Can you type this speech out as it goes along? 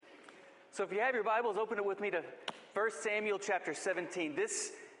So if you have your Bibles, open it with me to 1 Samuel chapter 17.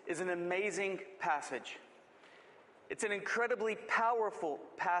 This is an amazing passage. It's an incredibly powerful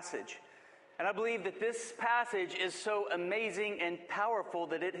passage. And I believe that this passage is so amazing and powerful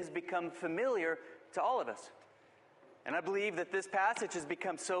that it has become familiar to all of us. And I believe that this passage has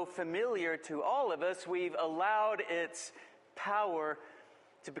become so familiar to all of us, we've allowed its power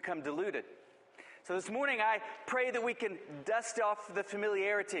to become diluted. So this morning I pray that we can dust off the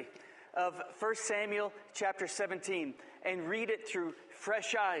familiarity of 1 Samuel chapter 17 and read it through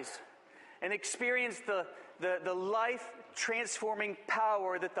fresh eyes and experience the life-transforming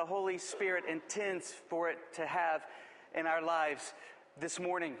power that the Holy Spirit intends for it to have in our lives this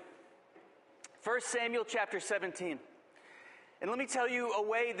morning. 1 Samuel chapter 17. And let me tell you a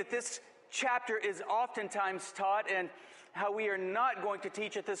way that this chapter is oftentimes taught and how we are not going to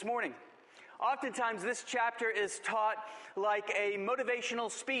teach it this morning. Oftentimes, this chapter is taught like a motivational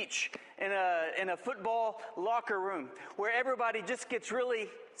speech in a football locker room where everybody just gets really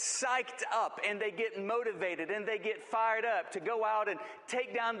psyched up and they get motivated and they get fired up to go out and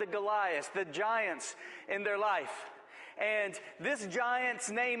take down the Goliaths, the giants in their life. And this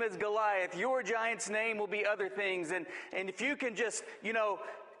giant's name is Goliath. Your giant's name will be other things. And if you can just,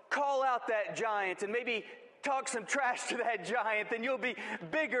 call out that giant and maybe talk some trash to that giant, then you'll be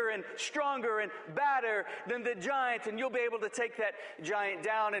bigger and stronger and badder than the giant, and you'll be able to take that giant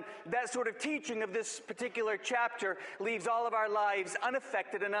down. And that sort of teaching of this particular chapter leaves all of our lives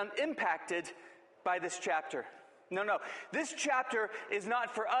unaffected and unimpacted by this chapter. No. This chapter is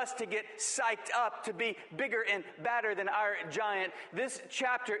not for us to get psyched up to be bigger and badder than our giant. This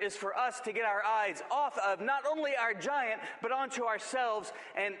chapter is for us to get our eyes off of not only our giant, but onto ourselves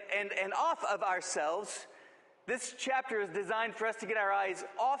and off of ourselves. This chapter is designed for us to get our eyes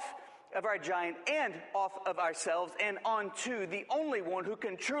off of our giant and off of ourselves and onto the only one who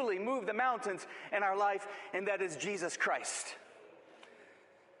can truly move the mountains in our life, and that is Jesus Christ.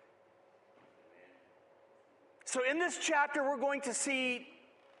 So in this chapter, we're going to see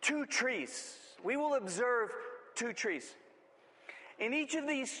two trees. We will observe two trees. And each of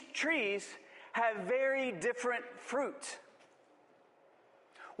these trees have very different fruit.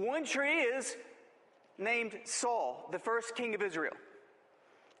 One tree is named Saul, the first king of Israel.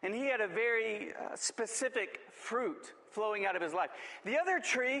 And he had a very specific fruit flowing out of his life. The other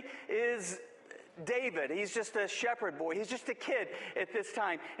tree is David. He's just a shepherd boy. He's just a kid at this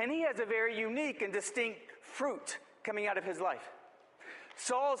time. And he has a very unique and distinct fruit coming out of his life.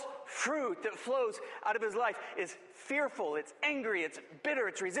 Saul's fruit that flows out of his life is fearful, it's angry, it's bitter,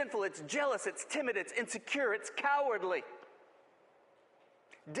 it's resentful, it's jealous, it's timid, it's insecure, it's cowardly.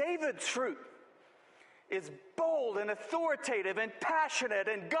 David's fruit is bold and authoritative and passionate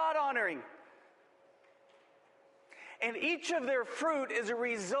and God-honoring. And each of their fruit is a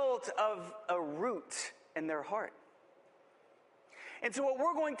result of a root in their heart. And so what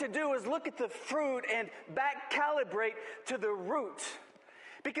we're going to do is look at the fruit and back calibrate to the root.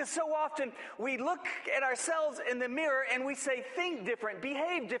 Because so often we look at ourselves in the mirror and we say, think different,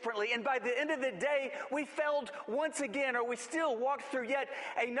 behave differently. And by the end of the day, we failed once again, or we still walked through yet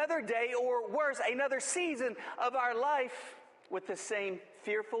another day, or worse, another season of our life with the same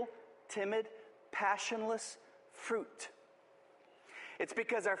fearful, timid, passionless fruit. It's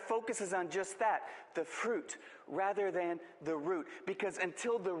because our focus is on just that, the fruit, rather than the root. Because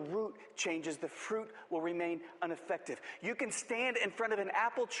until the root changes, the fruit will remain ineffective. You can stand in front of an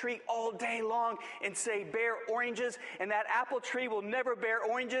apple tree all day long and say, bear oranges, and that apple tree will never bear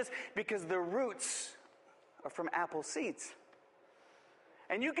oranges because the roots are from apple seeds.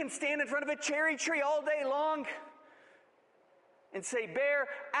 And you can stand in front of a cherry tree all day long and say, bear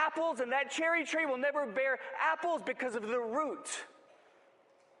apples, and that cherry tree will never bear apples because of the root.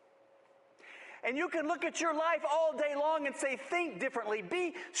 And you can look at your life all day long and say, think differently,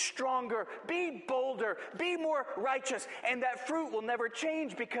 be stronger, be bolder, be more righteous. And that fruit will never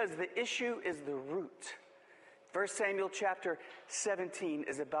change because the issue is the root. 1 Samuel chapter 17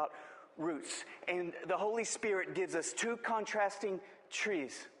 is about roots. And the Holy Spirit gives us two contrasting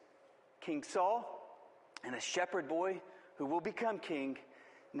trees. King Saul and a shepherd boy who will become king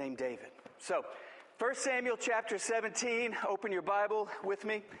named David. So, 1 Samuel chapter 17, open your Bible with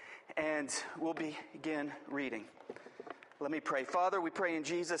me, and we'll begin reading. Let me pray. Father, we pray in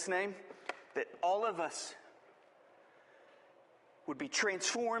Jesus' name that all of us would be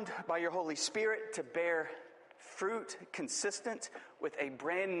transformed by your Holy Spirit to bear fruit consistent with a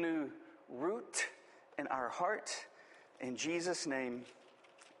brand new root in our heart. In Jesus' name,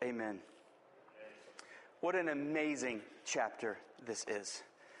 amen. What an amazing chapter this is.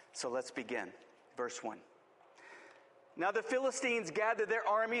 So let's begin. Verse 1. Now the Philistines gathered their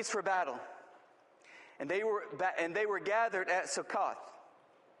armies for battle, and they were gathered at Succoth,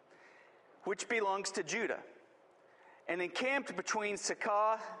 which belongs to Judah, and encamped between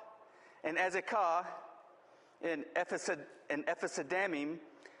Succoth and Azekah in Ephes-Dammim,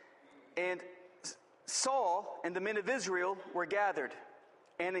 and Saul and the men of Israel were gathered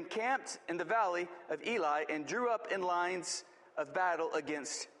and encamped in the valley of Eli and drew up in lines of battle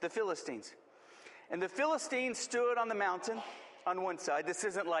against the Philistines. And the Philistines stood on the mountain on one side. This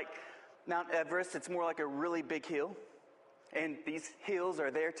isn't like Mount Everest. It's more like a really big hill. And these hills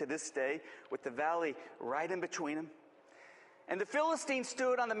are there to this day with the valley right in between them. And the Philistines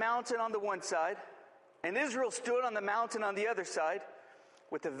stood on the mountain on the one side, and Israel stood on the mountain on the other side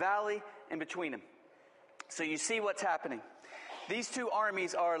with the valley in between them. So you see what's happening. These two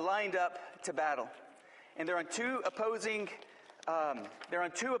armies are lined up to battle, and they're on two opposing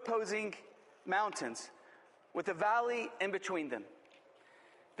mountains with a valley in between them.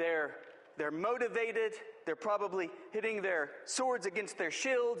 They're motivated. They're probably hitting their swords against their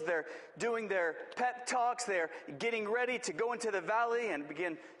shields. They're doing their pep talks. They're getting ready to go into the valley and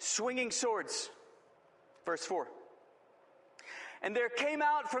begin swinging swords. Verse 4. And there came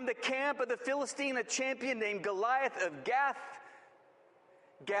out from the camp of the Philistine a champion named Goliath of Gath.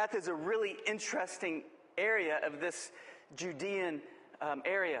 Gath is a really interesting area of this Judean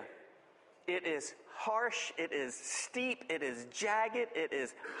area. It is harsh, it is steep, it is jagged, it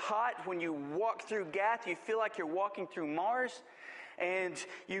is hot. When you walk through Gath, you feel like you're walking through Mars. And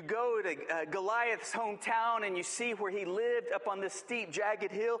you go to Goliath's hometown and you see where he lived up on this steep,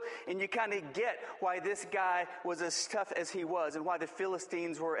 jagged hill, and you kind of get why this guy was as tough as he was and why the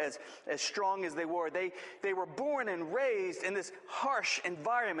Philistines were as strong as they were. They were born and raised in this harsh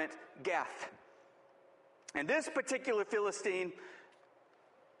environment, Gath. And this particular Philistine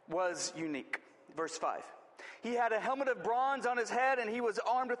was unique. Verse 5. He had a helmet of bronze on his head, and he was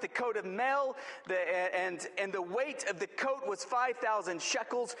armed with a coat of mail, and the weight of the coat was 5,000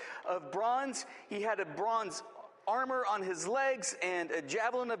 shekels of bronze. He had a bronze armor on his legs and a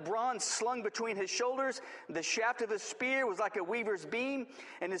javelin of bronze slung between his shoulders. The shaft of his spear was like a weaver's beam,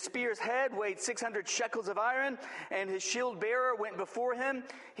 and his spear's head weighed 600 shekels of iron, and his shield bearer went before him.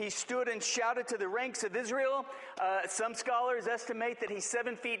 He stood and shouted to the ranks of Israel. Some scholars estimate that he's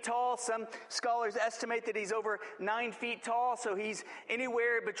 7 feet tall. Some scholars estimate that he's over 9 feet tall. So he's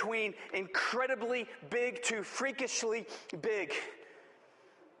anywhere between incredibly big to freakishly big.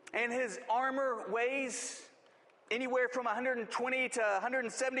 And his armor weighs anywhere from 120 to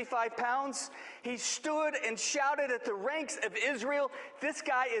 175 pounds. He stood and shouted at the ranks of Israel. This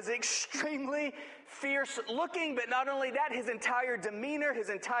guy is extremely fierce looking, but not only that, his entire demeanor, his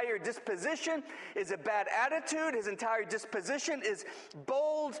entire disposition is a bad attitude. His entire disposition is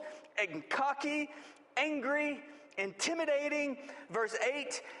bold and cocky, angry, intimidating. Verse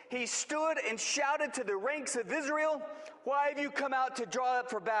 8, he stood and shouted to the ranks of Israel, "Why have you come out to draw up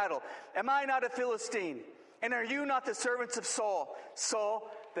for battle? Am I not a Philistine? And are you not the servants of Saul?"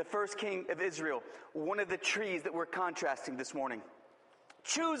 Saul, the first king of Israel, one of the trees that we're contrasting this morning.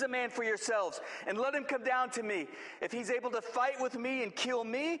 "Choose a man for yourselves and let him come down to me. If he's able to fight with me and kill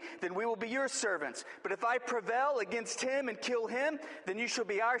me, then we will be your servants. But if I prevail against him and kill him, then you shall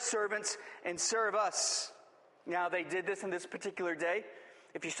be our servants and serve us." Now they did this on this particular day.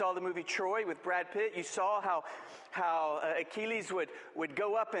 If you saw the movie Troy with Brad Pitt, you saw how Achilles would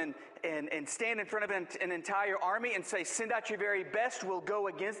go up and stand in front of an entire army and say, "Send out your very best, we'll go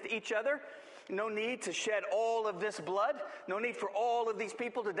against each other." No need to shed all of this blood. No need for all of these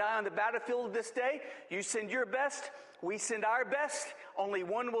people to die on the battlefield this day. You send your best, we send our best. Only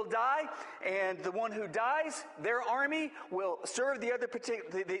one will die, and the one who dies, their army will serve the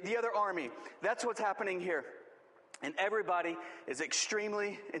other army. That's what's happening here. And everybody is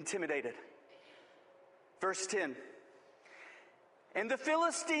extremely intimidated. Verse 10. And the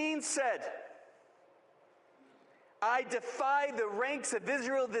Philistines said, "I defy the ranks of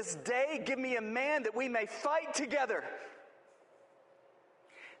Israel this day. Give me a man that we may fight together."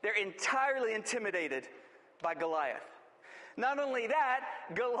 They're entirely intimidated by Goliath. Not only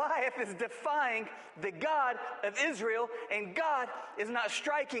that, Goliath is defying the God of Israel, and God is not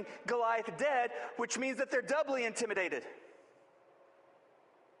striking Goliath dead, which means that they're doubly intimidated.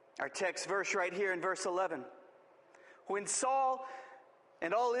 Our text verse right here in verse 11. When Saul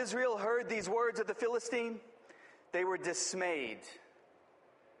and all Israel heard these words of the Philistine, they were dismayed.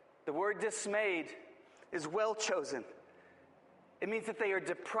 The word dismayed is well chosen. It means that they are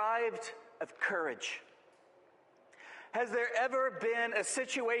deprived of courage. Has there ever been a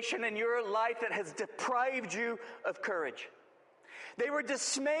situation in your life that has deprived you of courage? They were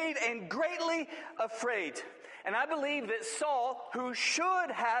dismayed and greatly afraid. And I believe that Saul, who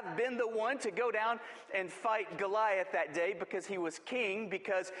should have been the one to go down and fight Goliath that day because he was king,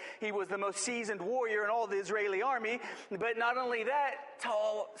 because he was the most seasoned warrior in all the Israeli army, but not only that,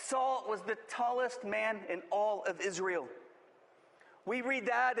 Saul was the tallest man in all of Israel. We read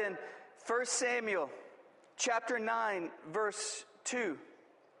that in 1 Samuel chapter 9, verse 2.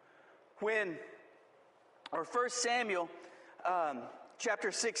 Or 1 Samuel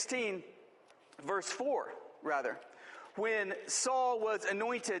chapter 16, verse 4, rather. When Saul was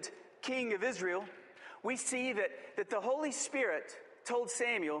anointed king of Israel, we see that the Holy Spirit told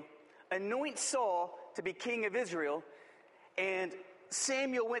Samuel, anoint Saul to be king of Israel, and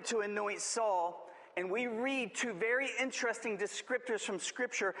Samuel went to anoint Saul, and we read two very interesting descriptors from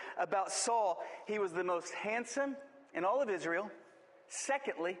Scripture about Saul. He was the most handsome in all of Israel.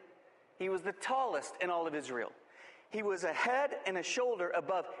 Secondly, he was the tallest in all of Israel. He was a head and a shoulder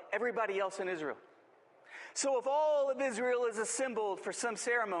above everybody else in Israel. So if all of Israel is assembled for some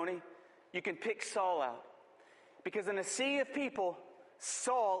ceremony, you can pick Saul out. Because in a sea of people,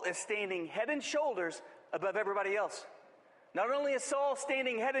 Saul is standing head and shoulders above everybody else. Not only is Saul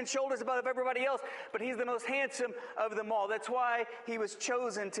standing head and shoulders above everybody else, but he's the most handsome of them all. That's why he was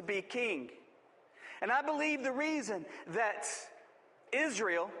chosen to be king. And I believe the reason that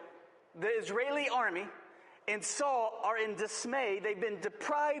Israel, the Israeli army, and Saul are in dismay, they've been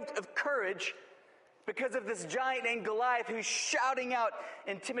deprived of courage because of this giant named Goliath who's shouting out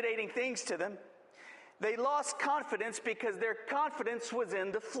intimidating things to them. They lost confidence because their confidence was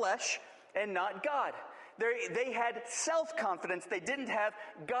in the flesh and not God. They had self-confidence. They didn't have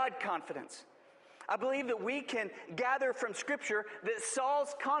God confidence. I believe that we can gather from Scripture that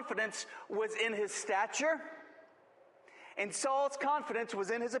Saul's confidence was in his stature, and Saul's confidence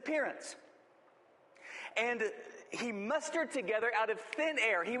was in his appearance. And he mustered together out of thin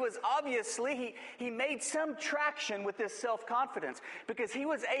air. He was obviously, he made some traction with this self-confidence because he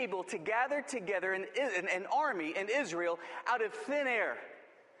was able to gather together an army in Israel out of thin air.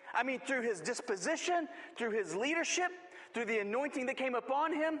 I mean, through his disposition, through his leadership, through the anointing that came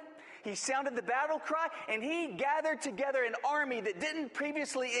upon him, he sounded the battle cry, and he gathered together an army that didn't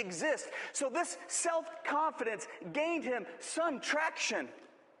previously exist. So this self-confidence gained him some traction.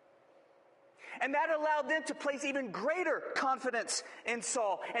 And that allowed them to place even greater confidence in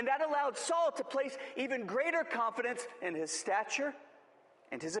Saul. And that allowed Saul to place even greater confidence in his stature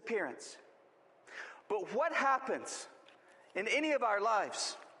and his appearance. But what happens in any of our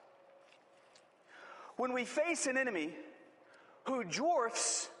lives when we face an enemy who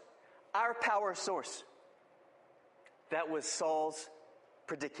dwarfs our power source? That was Saul's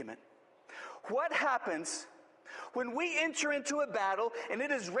predicament. What happens when we enter into a battle and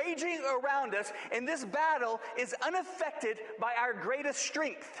it is raging around us, and this battle is unaffected by our greatest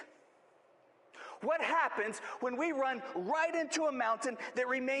strength? What happens when we run right into a mountain that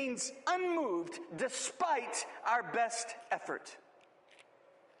remains unmoved despite our best effort?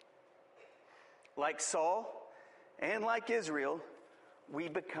 Like Saul and like Israel, we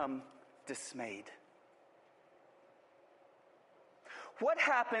become dismayed. What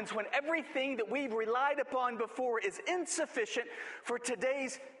happens when everything that we've relied upon before is insufficient for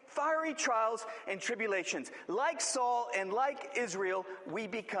today's fiery trials and tribulations? Like Saul and like Israel, we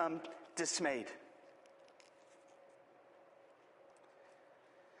become dismayed.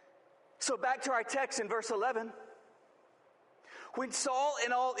 So back to our text in verse 11. When Saul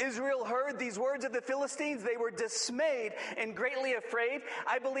and all Israel heard these words of the Philistines, they were dismayed and greatly afraid.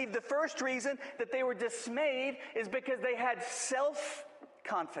 I believe the first reason that they were dismayed is because they had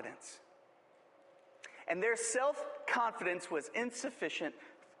self-confidence. And their self-confidence was insufficient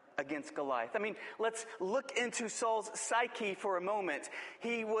against Goliath. I mean, let's look into Saul's psyche for a moment.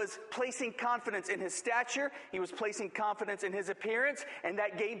 He was placing confidence in his stature. He was placing confidence in his appearance, and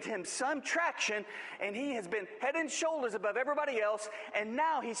that gained him some traction, and he has been head and shoulders above everybody else, and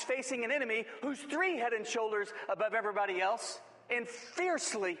now he's facing an enemy who's 3 head and shoulders above everybody else and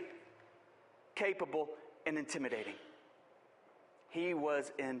fiercely capable and intimidating. He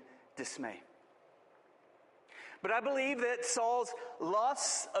was in dismay. But I believe that Saul's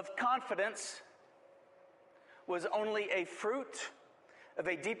loss of confidence was only a fruit of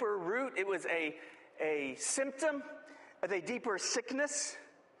a deeper root. It was a symptom of a deeper sickness.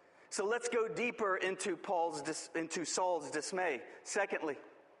 So let's go deeper into Saul's dismay. Secondly,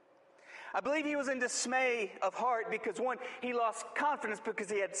 I believe he was in dismay of heart because, one, he lost confidence because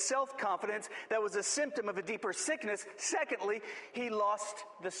he had self-confidence. That was a symptom of a deeper sickness. Secondly, he lost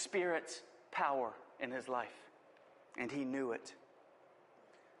the Spirit's power in his life. And he knew it.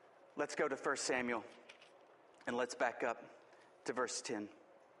 Let's go to 1 Samuel and let's back up to verse 10.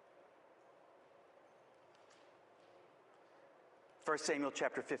 1 Samuel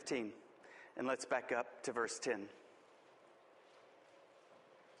chapter 15. And let's back up to verse 10.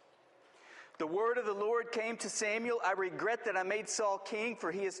 The word of the Lord came to Samuel. I regret that I made Saul king,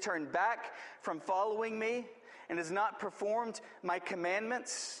 for he has turned back from following me and has not performed my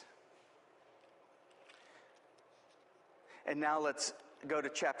commandments. And now let's go to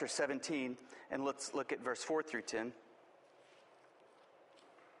chapter 17 and let's look at verse 4 through 10.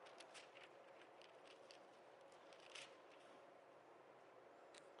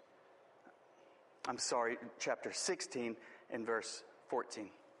 Chapter 16 and verse 14.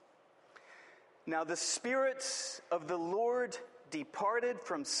 Now the spirits of the Lord departed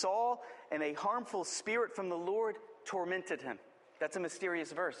from Saul, and a harmful spirit from the Lord tormented him. That's a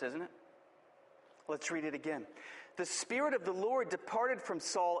mysterious verse, isn't it? Let's read it again. The Spirit of the Lord departed from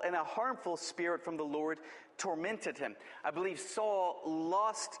Saul, and a harmful spirit from the Lord tormented him. I believe Saul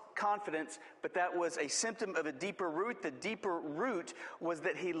lost confidence, but that was a symptom of a deeper root. The deeper root was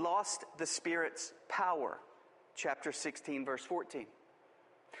that he lost the Spirit's power. Chapter 16, verse 14.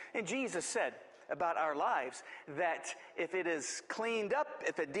 And Jesus said about our lives that if it is cleaned up,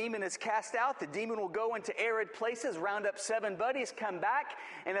 if a demon is cast out, the demon will go into arid places, round up 7 buddies, come back,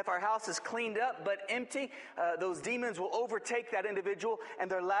 and if our house is cleaned up but empty, those demons will overtake that individual, and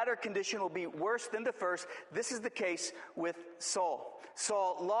their latter condition will be worse than the first. This is the case with Saul.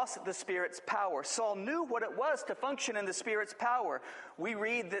 Saul lost the Spirit's power. Saul knew what it was to function in the Spirit's power. We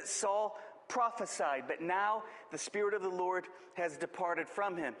read that Saul prophesied, but now the Spirit of the Lord has departed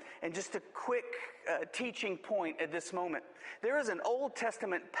from him. And just a quick teaching point at this moment. There is an Old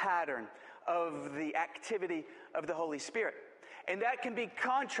Testament pattern of the activity of the Holy Spirit. And that can be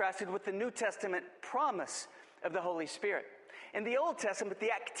contrasted with the New Testament promise of the Holy Spirit. In the Old Testament,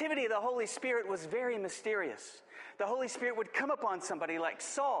 the activity of the Holy Spirit was very mysterious. The Holy Spirit would come upon somebody like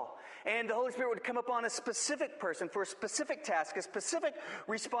Saul, and the Holy Spirit would come upon a specific person for a specific task, a specific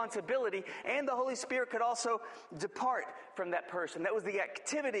responsibility, and the Holy Spirit could also depart from that person. That was the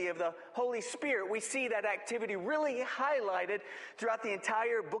activity of the Holy Spirit. We see that activity really highlighted throughout the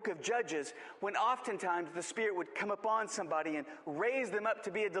entire book of Judges, when oftentimes the Spirit would come upon somebody and raise them up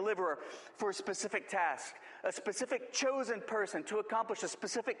to be a deliverer for a specific task, a specific chosen person to accomplish a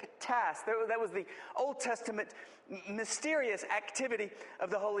specific task. That was the Old Testament mysterious activity of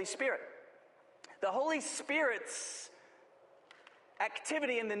the Holy Spirit. The Holy Spirit's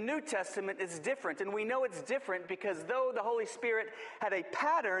activity in the New Testament is different, and we know it's different because though the Holy Spirit had a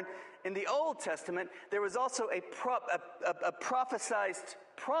pattern in the Old Testament, there was also a prophesized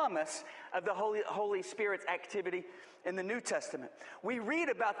promise of the Holy Spirit's activity in the New Testament. We read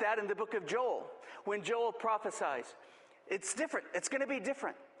about that in the book of Joel, when Joel prophesies. It's different. It's going to be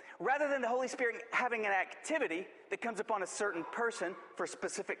different. Rather than the Holy Spirit having an activity that comes upon a certain person for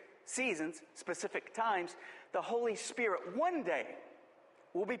specific seasons, specific times, the Holy Spirit one day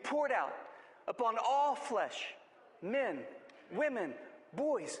will be poured out upon all flesh, men, women,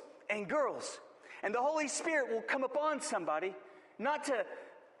 boys, and girls. And the Holy Spirit will come upon somebody, not to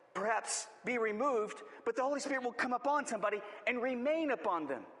perhaps be removed, but the Holy Spirit will come upon somebody and remain upon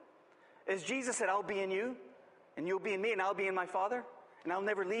them. As Jesus said, I'll be in you, and you'll be in me, and I'll be in my Father. And I'll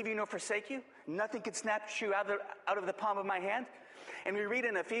never leave you nor forsake you. Nothing can snatch you out of the palm of my hand. And we read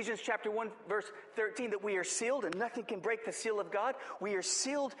in Ephesians chapter 1, verse 13, that we are sealed and nothing can break the seal of God. We are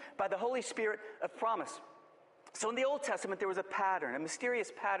sealed by the Holy Spirit of promise. So in the Old Testament, there was a pattern, a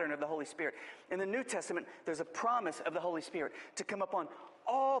mysterious pattern of the Holy Spirit. In the New Testament, there's a promise of the Holy Spirit to come upon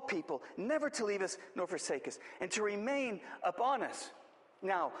all people, never to leave us nor forsake us, and to remain upon us.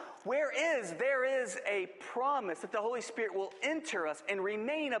 Now, there is a promise that the Holy Spirit will enter us and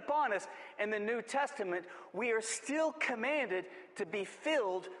remain upon us in the New Testament, we are still commanded to be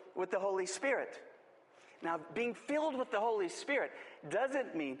filled with the Holy Spirit. Now, being filled with the Holy Spirit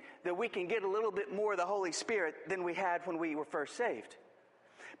doesn't mean that we can get a little bit more of the Holy Spirit than we had when we were first saved.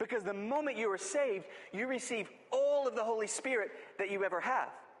 Because the moment you are saved, you receive all of the Holy Spirit that you'll ever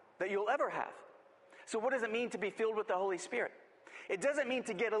have. So what does it mean to be filled with the Holy Spirit? It doesn't mean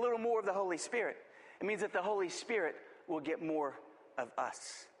to get a little more of the Holy Spirit. It means that the Holy Spirit will get more of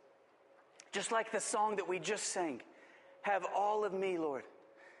us. Just like the song that we just sang, have all of me, Lord.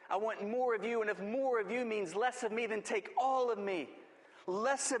 I want more of you, and if more of you means less of me, then take all of me.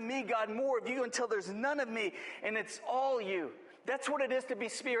 Less of me, God, more of you until there's none of me, and it's all you. That's what it is to be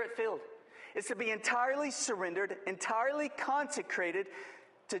Spirit-filled. It's to be entirely surrendered, entirely consecrated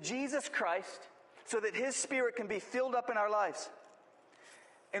to Jesus Christ so that His Spirit can be filled up in our lives.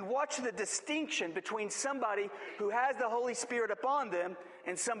 And watch the distinction between somebody who has the Holy Spirit upon them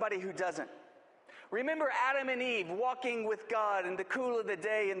and somebody who doesn't. Remember Adam and Eve walking with God in the cool of the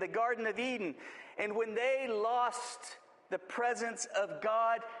day in the Garden of Eden. And when they lost the presence of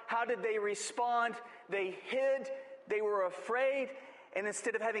God. How did they respond? They hid, they were afraid, and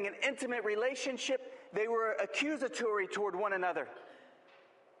instead of having an intimate relationship, they were accusatory toward one another.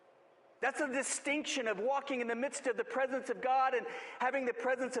 That's a distinction of walking in the midst of the presence of God and having the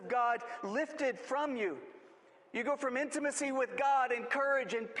presence of God lifted from you. You go from intimacy with God and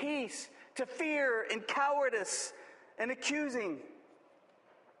courage and peace to fear and cowardice and accusing.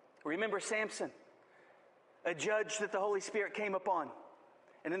 Remember Samson, a judge that the Holy Spirit came upon.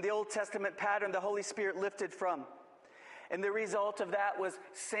 And in the Old Testament pattern, the Holy Spirit lifted from. And the result of that was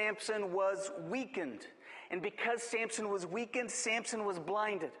Samson was weakened. And because Samson was weakened, Samson was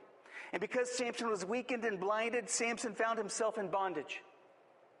blinded. And because Samson was weakened and blinded, Samson found himself in bondage.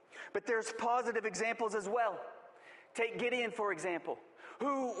 But there's positive examples as well. Take Gideon, for example,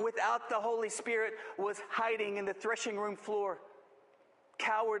 who without the Holy Spirit was hiding in the threshing room floor,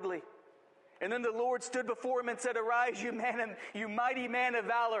 cowardly. And then the Lord stood before him and said, "Arise, you mighty man of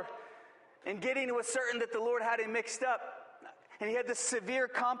valor." And Gideon was certain that the Lord had him mixed up. And he had this severe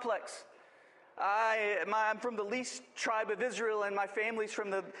complex. I'm from the least tribe of Israel, and my family's from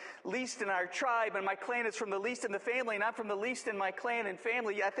the least in our tribe, and my clan is from the least in the family, and I'm from the least in my clan and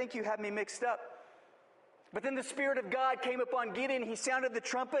family. I think you have me mixed up. But then the Spirit of God came upon Gideon. He sounded the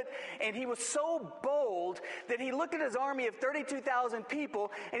trumpet, and he was so bold that he looked at his army of 32,000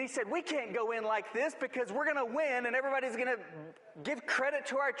 people, and he said, "We can't go in like this because we're going to win, and everybody's going to give credit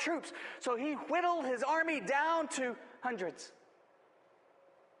to our troops." So he whittled his army down to hundreds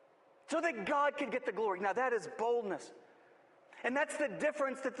so that God could get the glory. Now that is boldness. And that's the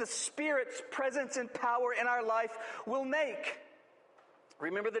difference that the Spirit's presence and power in our life will make.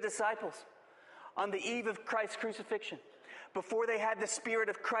 Remember the disciples on the eve of Christ's crucifixion, before they had the Spirit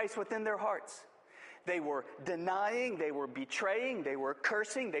of Christ within their hearts. They were denying, they were betraying, they were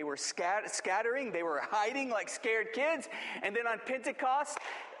cursing, they were scattering, they were hiding like scared kids. And then on Pentecost,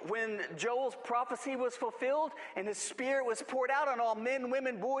 when Joel's prophecy was fulfilled and his Spirit was poured out on all men,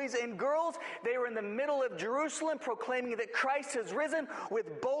 women, boys, and girls, they were in the middle of Jerusalem proclaiming that Christ has risen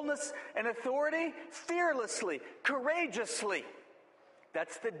with boldness and authority, fearlessly, courageously.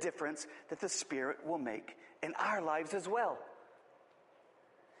 That's the difference that the Spirit will make in our lives as well.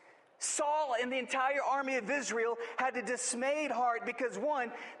 Saul and the entire army of Israel had a dismayed heart because,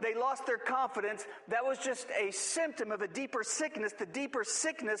 one, they lost their confidence. That was just a symptom of a deeper sickness. The deeper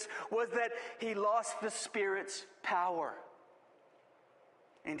sickness was that he lost the Spirit's power.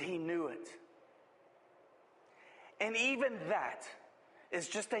 And he knew it. And even that is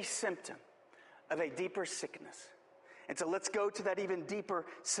just a symptom of a deeper sickness. And so let's go to that even deeper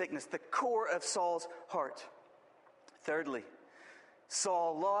sickness, the core of Saul's heart. Thirdly,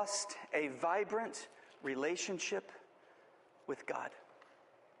 Saul lost a vibrant relationship with God.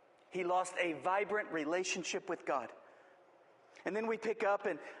 He lost a vibrant relationship with God. And then we pick up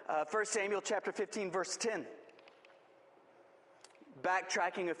in 1 Samuel chapter 15, verse 10.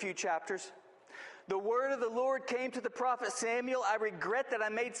 Backtracking a few chapters. The word of the Lord came to the prophet Samuel. "I regret that I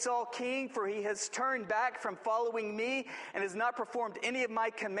made Saul king, for he has turned back from following me and has not performed any of my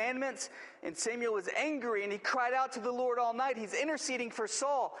commandments." And Samuel was angry, and he cried out to the Lord all night. He's interceding for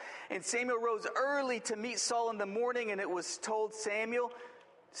Saul. And Samuel rose early to meet Saul in the morning, and it was told Samuel,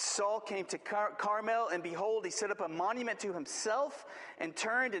 Saul came to Carmel, and behold, he set up a monument to himself and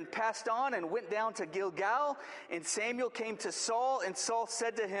turned and passed on and went down to Gilgal. And Samuel came to Saul, and Saul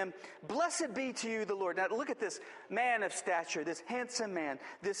said to him, "Blessed be to you the Lord." Now look at this man of stature, this handsome man,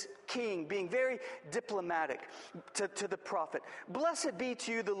 this king, being very diplomatic to the prophet. "Blessed be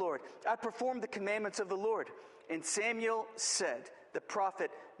to you the Lord. I performed the commandments of the Lord." And Samuel said, the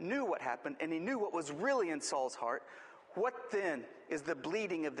prophet knew what happened, and he knew what was really in Saul's heart. "What then is the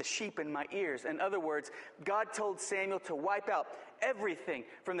bleating of the sheep in my ears?" In other words, God told Samuel to wipe out everything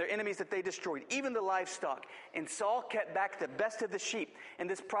from their enemies that they destroyed, even the livestock. And Saul kept back the best of the sheep. And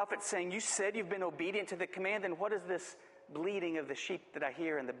this prophet saying, "You said you've been obedient to the command, and what is this bleating of the sheep that I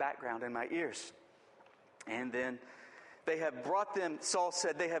hear in the background in my ears?" And then Saul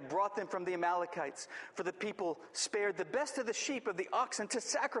said, "They have brought them from the Amalekites, for the people spared the best of the sheep of the oxen to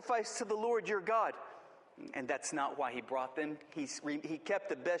sacrifice to the Lord your God." And that's not why he brought them. He kept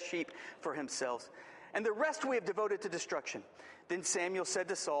the best sheep for himself. "And the rest we have devoted to destruction." Then Samuel said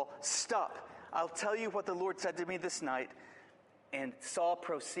to Saul, "Stop. I'll tell you what the Lord said to me this night." And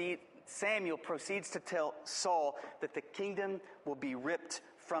Samuel proceeds to tell Saul that the kingdom will be ripped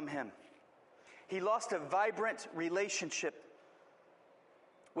from him. He lost a vibrant relationship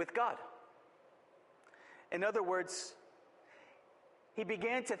with God. In other words, he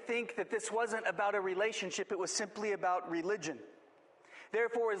began to think that this wasn't about a relationship, it was simply about religion.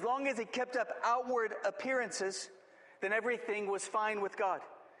 Therefore, as long as he kept up outward appearances, then everything was fine with God,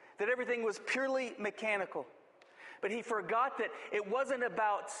 that everything was purely mechanical. But he forgot that it wasn't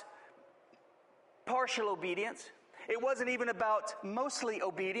about partial obedience. It wasn't even about mostly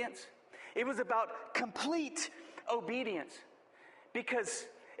obedience. It was about complete obedience. Because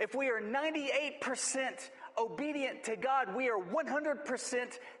if we are 98% obedient to God, we are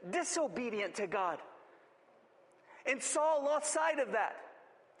 100% disobedient to God. And Saul lost sight of that.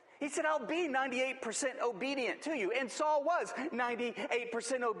 He said, I'll be 98% obedient to you. And Saul was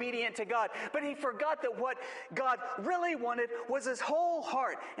 98% obedient to God. But he forgot that what God really wanted was his whole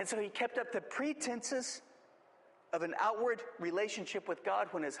heart. And so he kept up the pretenses of an outward relationship with God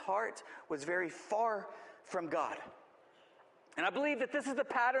when his heart was very far from God. And I believe that this is the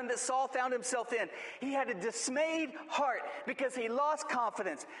pattern that Saul found himself in. He had a dismayed heart because he lost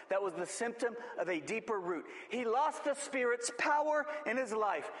confidence. That was the symptom of a deeper root. He lost the Spirit's power in his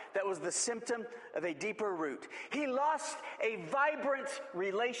life. That was the symptom of a deeper root. He lost a vibrant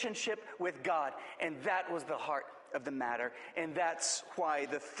relationship with God. And that was the heart of the matter. And that's why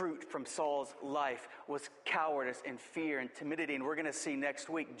the fruit from Saul's life was cowardice and fear and timidity. And we're going to see next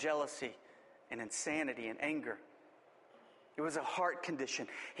week jealousy and insanity and anger. It was a heart condition.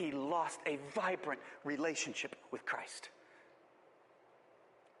 He lost a vibrant relationship with Christ.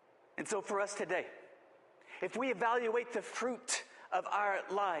 And so for us today, if we evaluate the fruit of our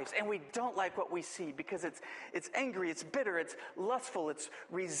lives and we don't like what we see because it's angry, it's bitter, it's lustful, it's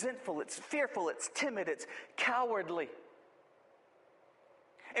resentful, it's fearful, it's timid, it's cowardly.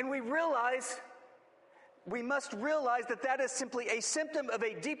 And we must realize that that is simply a symptom of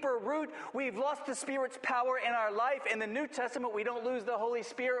a deeper root. We've lost the Spirit's power in our life. In the New Testament, we don't lose the Holy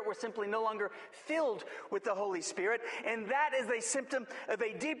Spirit. We're simply no longer filled with the Holy Spirit. And that is a symptom of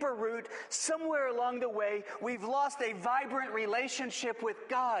a deeper root. Somewhere along the way, we've lost a vibrant relationship with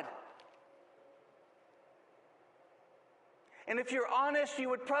God. And if you're honest, you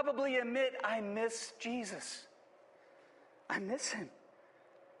would probably admit, I miss Jesus. I miss him.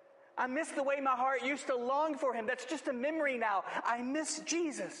 I miss the way my heart used to long for him. That's just a memory now. I miss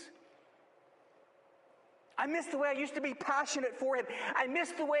Jesus. I miss the way I used to be passionate for him. I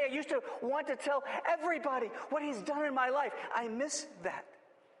miss the way I used to want to tell everybody what he's done in my life. I miss that.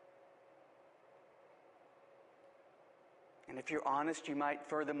 And if you're honest, you might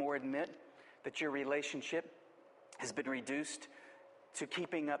furthermore admit that your relationship has been reduced to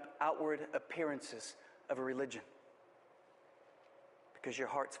keeping up outward appearances of a religion. Because your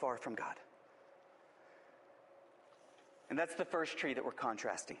heart's far from God. And that's the first tree that we're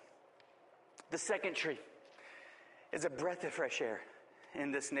contrasting. The second tree is a breath of fresh air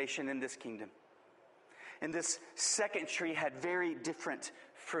in this nation, in this kingdom. And this second tree had very different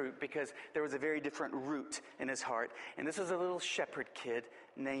fruit because there was a very different root in his heart. And this was a little shepherd kid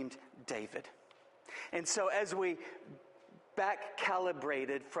named David. And so as we back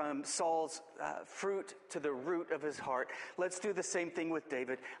calibrated from Saul's fruit to the root of his heart, let's do the same thing with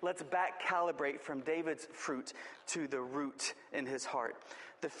David. Let's back calibrate from David's fruit to the root in his heart.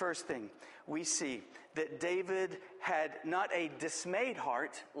 The first thing we see that David had not a dismayed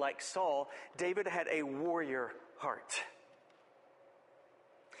heart like Saul. David had a warrior heart.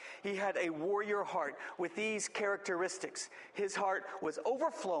 He had a warrior heart with these characteristics. His heart was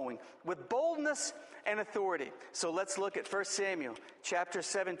overflowing with boldness and authority. So let's look at 1 Samuel chapter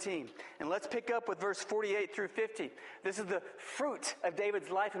 17. And let's pick up with verse 48 through 50. This is the fruit of David's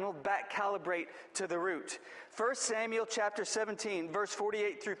life, and we'll back calibrate to the root. 1 Samuel chapter 17, verse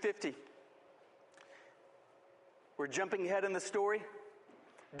 48 through 50. We're jumping ahead in the story.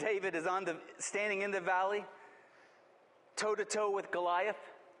 David is standing in the valley, toe-to-toe with Goliath.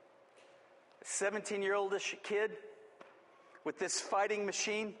 A 17-year-oldish kid with this fighting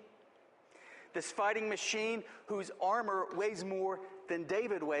machine. This fighting machine whose armor weighs more than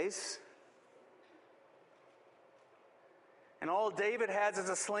David weighs. And all David has is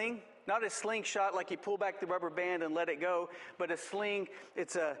a sling. Not a slingshot like you pull back the rubber band and let it go, but a sling,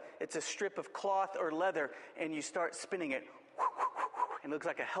 it's a strip of cloth or leather, and you start spinning it. And it looks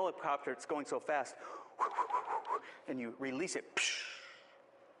like a helicopter. It's going so fast. And you release it.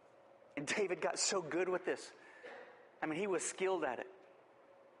 And David got so good with this. I mean, he was skilled at it.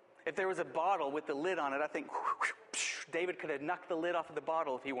 If there was a bottle with the lid on it, I think David could have knocked the lid off of the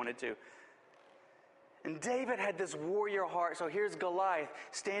bottle if he wanted to. And David had this warrior heart. So here's Goliath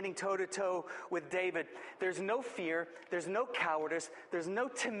standing toe-to-toe with David. There's no fear. There's no cowardice. There's no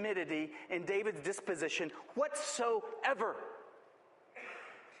timidity in David's disposition whatsoever.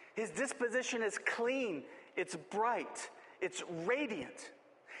 His disposition is clean. It's bright. It's radiant.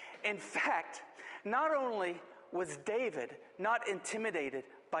 In fact, not only was David not intimidated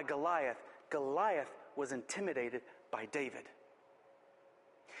by Goliath, Goliath was intimidated by David.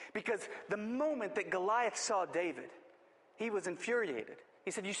 Because the moment that Goliath saw David, he was infuriated. He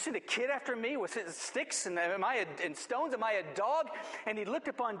said, "You send a kid after me with sticks and stones? Am I a dog?" And he looked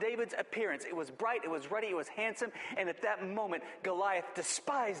upon David's appearance. It was bright, it was ruddy, it was handsome. And at that moment, Goliath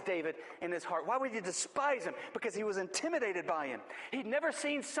despised David in his heart. Why would he despise him? Because he was intimidated by him. He'd never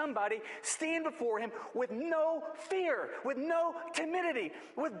seen somebody stand before him with no fear, with no timidity,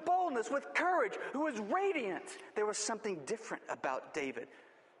 with boldness, with courage, who was radiant. There was something different about David.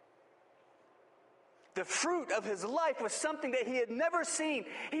 The fruit of his life was something that he had never seen.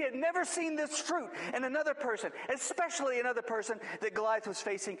 He had never seen this fruit in another person, especially another person that Goliath was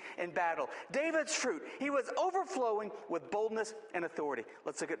facing in battle. David's fruit, he was overflowing with boldness and authority.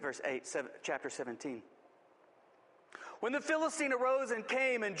 Let's look at verse 8, chapter 17. When the Philistine arose and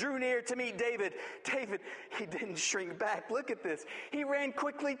came and drew near to meet David, he didn't shrink back. Look at this. He ran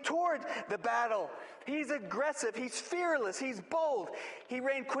quickly toward the battle. He's aggressive. He's fearless. He's bold. He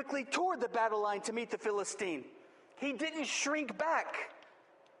ran quickly toward the battle line to meet the Philistine. He didn't shrink back.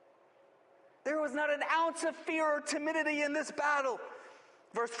 There was not an ounce of fear or timidity in this battle.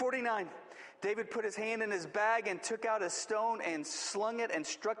 Verse 49. David put his hand in his bag and took out a stone and slung it and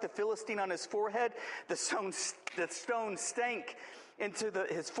struck the Philistine on his forehead. The stone stank into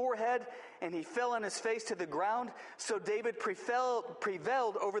his forehead, and he fell on his face to the ground. So David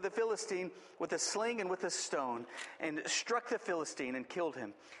prevailed over the Philistine with a sling and with a stone, and struck the Philistine and killed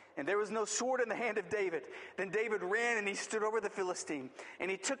him. And there was no sword in the hand of David. Then David ran and he stood over the Philistine, and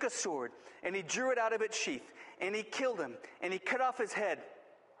he took a sword, and he drew it out of its sheath, and he killed him, and he cut off his head.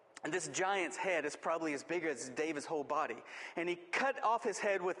 And this giant's head is probably as big as David's whole body. And he cut off his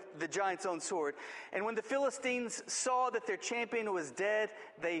head with the giant's own sword. And when the Philistines saw that their champion was dead,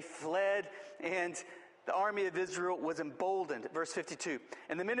 they fled, and the army of Israel was emboldened. Verse 52.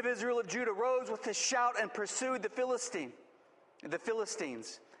 And the men of Israel of Judah rose with a shout and pursued the Philistines.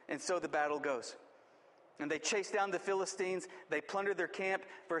 And so the battle goes. And they chased down the Philistines. They plundered their camp.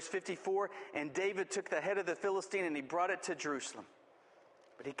 Verse 54. And David took the head of the Philistine and he brought it to Jerusalem.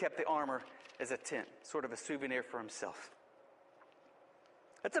 But he kept the armor as a tent, sort of a souvenir for himself.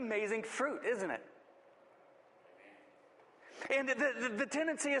 That's amazing fruit, isn't it? And the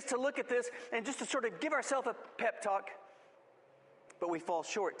tendency is to look at this and just to sort of give ourselves a pep talk, but we fall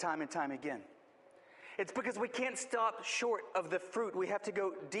short time and time again. It's because we can't stop short of the fruit. We have to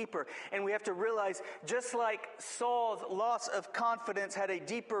go deeper. And we have to realize, just like Saul's loss of confidence had a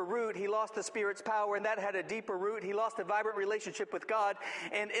deeper root, he lost the Spirit's power, and that had a deeper root. He lost a vibrant relationship with God.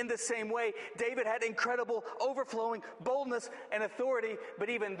 And in the same way, David had incredible, overflowing boldness and authority, but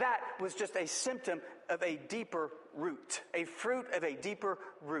even that was just a symptom of a deeper root, a fruit of a deeper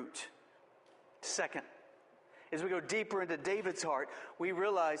root. Second, as we go deeper into David's heart, we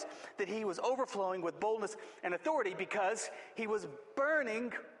realize that he was overflowing with boldness and authority because he was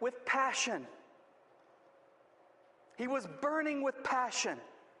burning with passion. He was burning with passion.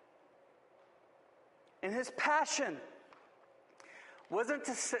 And his passion was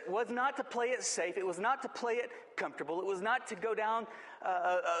not to play it safe. It was not to play it comfortable. It was not to go down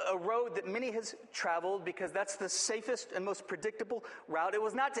a road that many has traveled because that's the safest and most predictable route. It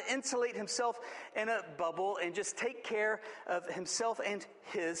was not to insulate himself in a bubble and just take care of himself and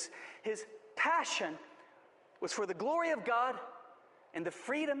his. His passion was for the glory of God and the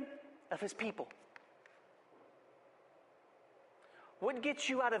freedom of his people. What gets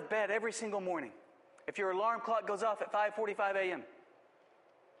you out of bed every single morning? If your alarm clock goes off at 5:45 a.m.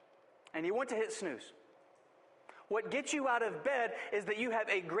 and you want to hit snooze, what gets you out of bed is that you have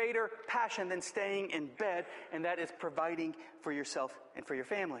a greater passion than staying in bed, and that is providing for yourself and for your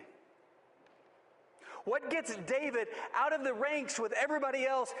family. What gets David out of the ranks with everybody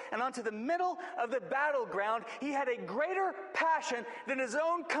else and onto the middle of the battleground? He had a greater passion than his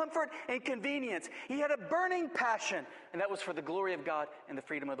own comfort and convenience. He had a burning passion, and that was for the glory of God and the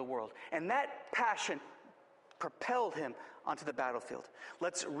freedom of the world. And that passion propelled him onto the battlefield.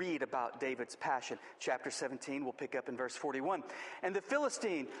 Let's read about David's passion. Chapter 17, we'll pick up in verse 41. And the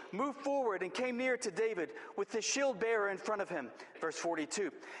Philistine moved forward and came near to David with the shield bearer in front of him. Verse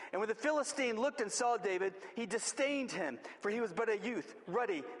 42. And when the Philistine looked and saw David, he disdained him, for he was but a youth,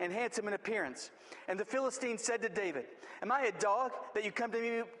 ruddy and handsome in appearance. And the Philistine said to David, "Am I a dog that you come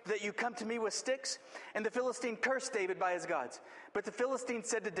to me with sticks?" And the Philistine cursed David by his gods. But the Philistine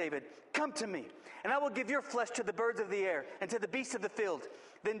said to David, "Come to me, and I will give your flesh to the birds of the air and to the beasts of the field."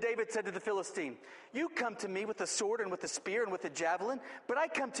 Then David said to the Philistine, "You come to me with a sword and with a spear and with a javelin, but I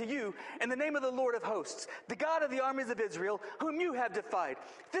come to you in the name of the Lord of hosts, the God of the armies of Israel, whom you have defied.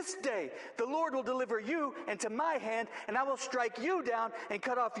 This day the Lord will deliver you into my hand, and I will strike you down and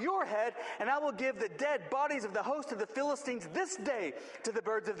cut off your head, and I will give the dead bodies of the host of the Philistines this day to the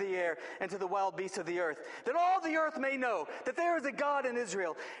birds of the air and to the wild beasts of the earth, that all the earth may know that there is a God in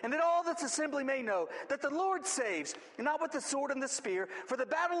Israel, and that all this assembly may know that the Lord saves, and not with the sword and the spear, for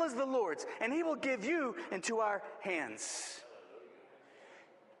the battle is the Lord's, and he will give you into our hands."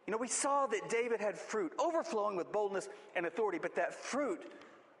 You know, we saw that David had fruit, overflowing with boldness and authority, but that fruit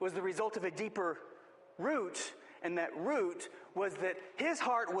was the result of a deeper root, and that root was that his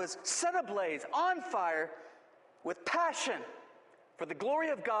heart was set ablaze, on fire, with passion for the glory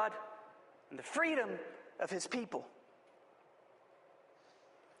of God and the freedom of his people.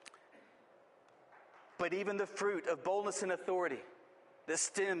 But even the fruit of boldness and authority that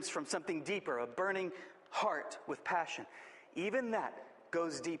stems from something deeper, a burning heart with passion, even that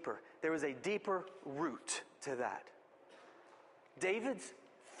goes deeper. There is a deeper root to that. David's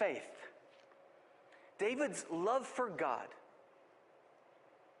faith, David's love for God,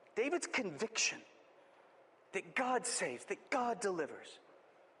 David's conviction that God saves, that God delivers,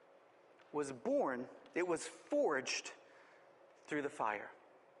 was born, it was forged through the fire.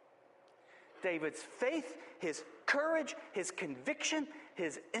 David's faith, his courage, his conviction,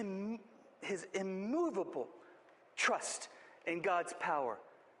 his immovable trust in God's power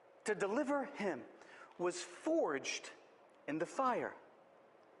to deliver him was forged in the fire.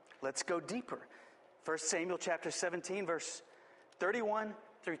 Let's go deeper. 1 Samuel chapter 17, verse 31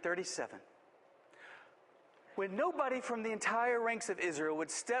 through 37. When nobody from the entire ranks of Israel would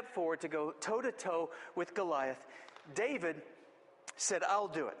step forward to go toe-to-toe with Goliath, David said, "I'll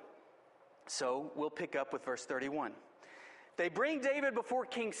do it." So we'll pick up with verse 31. They bring David before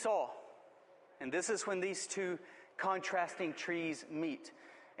King Saul. And this is when these two contrasting trees meet.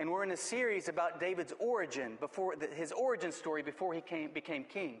 And we're in a series about David's origin, his origin story before he became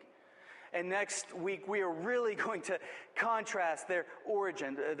king. And next week we are really going to contrast their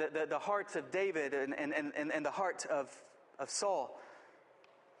origin, the hearts of David and the heart of Saul.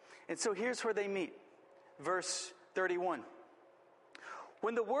 And so here's where they meet. Verse 31.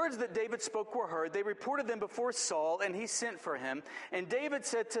 When the words that David spoke were heard, they reported them before Saul, and he sent for him. And David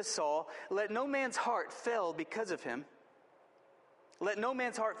said to Saul, "Let no man's heart fail because of him. Let no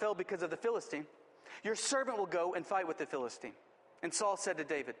man's heart fail because of the Philistine. Your servant will go and fight with the Philistine." And Saul said to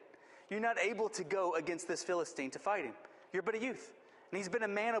David, "You're not able to go against this Philistine to fight him. You're but a youth, and he's been a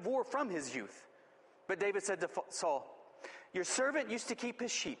man of war from his youth." But David said to Saul, "Your servant used to keep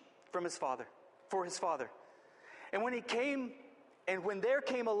his sheep for his father. And when there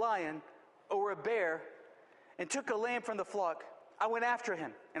came a lion or a bear and took a lamb from the flock, I went after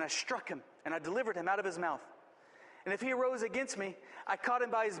him, and I struck him, and I delivered him out of his mouth. And if he arose against me, I caught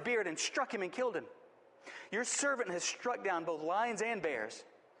him by his beard and struck him and killed him. Your servant has struck down both lions and bears,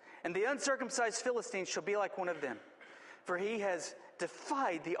 and the uncircumcised Philistine shall be like one of them, for he has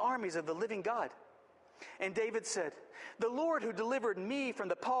defied the armies of the living God." And David said, "The Lord who delivered me from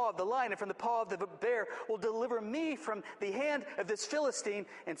the paw of the lion and from the paw of the bear will deliver me from the hand of this Philistine."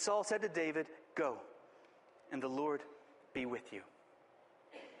 And Saul said to David, "Go, and the Lord be with you."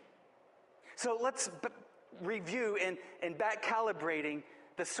 So let's review and back calibrating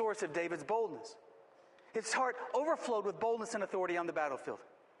the source of David's boldness. His heart overflowed with boldness and authority on the battlefield.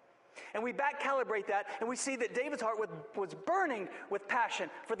 And we back calibrate that, and we see that David's heart was burning with passion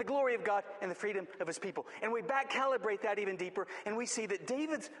for the glory of God and the freedom of his people. And we back calibrate that even deeper, and we see that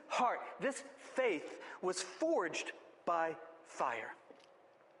David's heart, this faith, was forged by fire.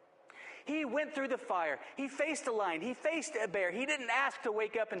 He went through the fire. He faced a lion. He faced a bear. He didn't ask to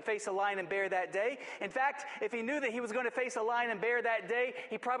wake up and face a lion and bear that day. In fact, if he knew that he was going to face a lion and bear that day,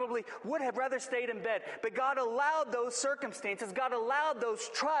 he probably would have rather stayed in bed. But God allowed those circumstances, God allowed those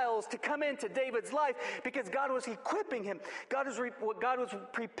trials to come into David's life because God was equipping him. God was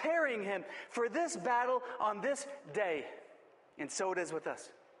preparing him for this battle on this day. And so it is with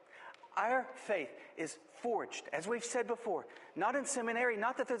us. Our faith is forged, as we've said before, not in seminary,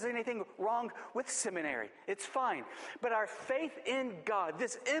 not that there's anything wrong with seminary. It's fine. But our faith in God,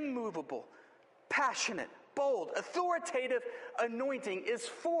 this immovable, passionate, bold, authoritative anointing is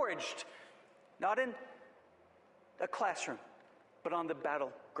forged, not in a classroom, but on the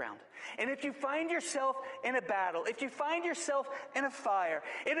battlefield. ground. And if you find yourself in a battle, if you find yourself in a fire,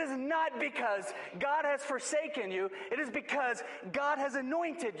 it is not because God has forsaken you. It is because God has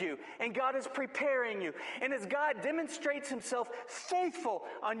anointed you and God is preparing you. And as God demonstrates himself faithful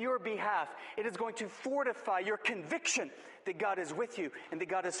on your behalf, it is going to fortify your conviction that God is with you and that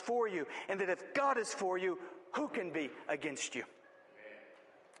God is for you, and that if God is for you, who can be against you?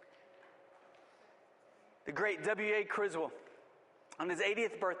 The great W.A. Criswell, on his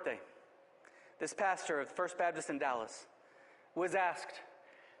 80th birthday, this pastor of First Baptist in Dallas, was asked,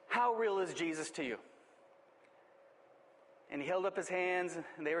 "How real is Jesus to you?" And he held up his hands,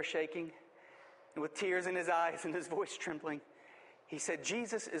 and they were shaking. And with tears in his eyes and his voice trembling, he said,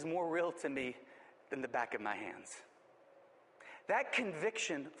 "Jesus is more real to me than the back of my hands." That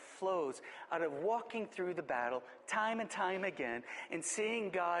conviction flows out of walking through the battle time and time again and seeing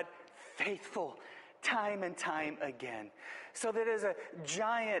God faithful time and time again. So that as a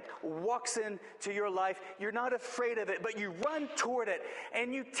giant walks into your life, you're not afraid of it, but you run toward it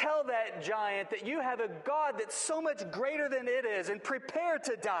and you tell that giant that you have a God that's so much greater than it is and prepared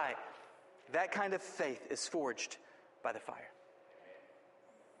to die. That kind of faith is forged by the fire.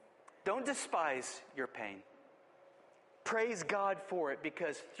 Don't despise your pain. Praise God for it,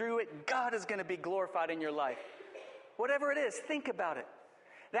 because through it, God is going to be glorified in your life. Whatever it is, think about it.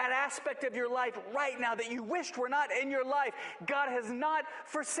 That aspect of your life right now that you wished were not in your life, God has not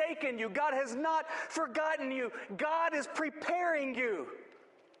forsaken you. God has not forgotten you. God is preparing you,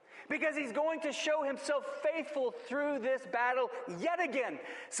 because he's going to show himself faithful through this battle yet again,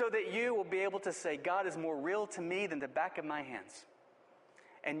 so that you will be able to say, God is more real to me than the back of my hands.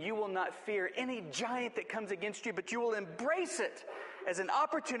 And you will not fear any giant that comes against you, but you will embrace it as an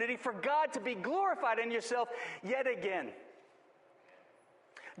opportunity for God to be glorified in yourself yet again.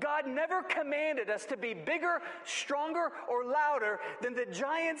 God never commanded us to be bigger, stronger, or louder than the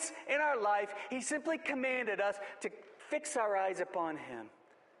giants in our life. He simply commanded us to fix our eyes upon him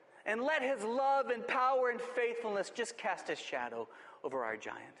and let his love and power and faithfulness just cast his shadow over our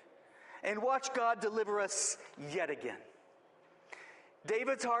giant. And watch God deliver us yet again.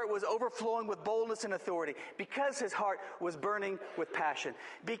 David's heart was overflowing with boldness and authority because his heart was burning with passion,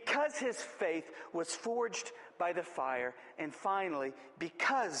 because his faith was forged by the fire, and finally,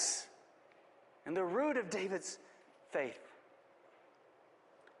 because, and the root of David's faith,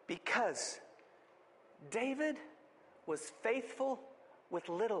 because David was faithful with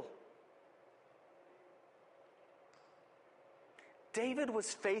little. David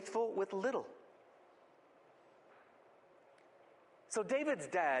was faithful with little. So David's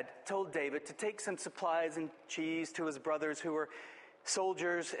dad told David to take some supplies and cheese to his brothers who were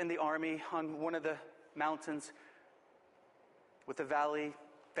soldiers in the army on one of the mountains with the valley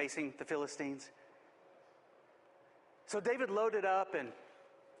facing the Philistines. So David loaded up and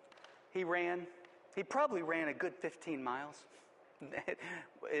he ran. He probably ran a good 15 miles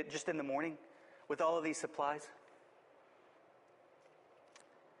just in the morning with all of these supplies.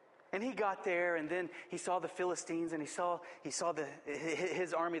 And he got there, and then he saw the Philistines, and he saw his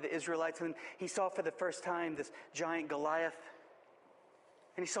army, the Israelites, and he saw for the first time this giant Goliath.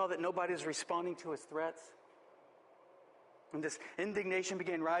 And he saw that nobody was responding to his threats. And this indignation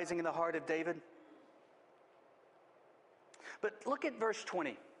began rising in the heart of David. But look at verse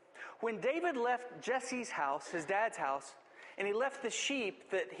 20. When David left Jesse's house, his dad's house, and he left the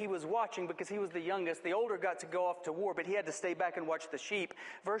sheep that he was watching because he was the youngest. The older got to go off to war, but he had to stay back and watch the sheep.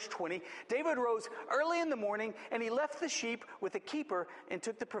 Verse 20, David rose early in the morning, and he left the sheep with the keeper and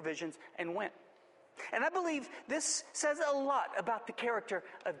took the provisions and went. And I believe this says a lot about the character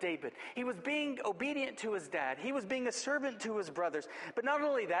of David. He was being obedient to his dad. He was being a servant to his brothers. But not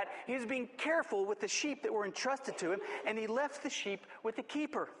only that, he was being careful with the sheep that were entrusted to him, and he left the sheep with the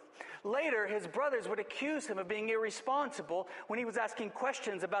keeper. Later, his brothers would accuse him of being irresponsible when he was asking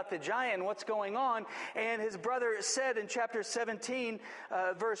questions about the giant and what's going on. And his brother said in chapter 17,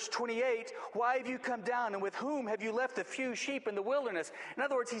 verse 28, "Why have you come down, and with whom have you left the few sheep in the wilderness?" In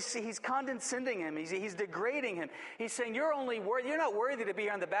other words, he's condescending him. He's degrading him. He's saying, you're not worthy to be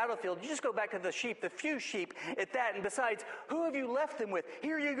on the battlefield. You just go back to the sheep, the few sheep at that. And besides, who have you left them with?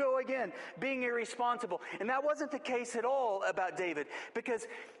 Here you go again, being irresponsible. And that wasn't the case at all about David, because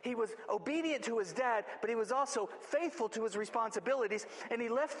he was obedient to his dad, but he was also faithful to his responsibilities, and he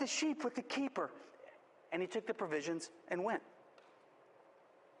left the sheep with the keeper, and he took the provisions and went.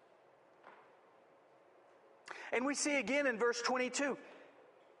 And we see again in verse 22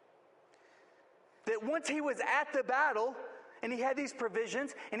 that once he was at the battle, And he had these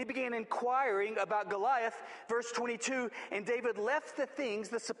provisions, and he began inquiring about Goliath. Verse 22, and David left the things,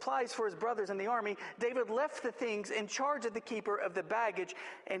 the supplies for his brothers in the army. David left the things in charge of the keeper of the baggage,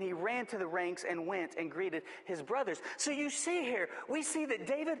 and he ran to the ranks and went and greeted his brothers. So you see here, we see that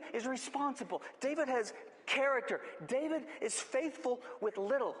David is responsible. David has character. David is faithful with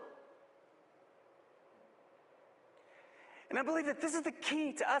little. And I believe that this is the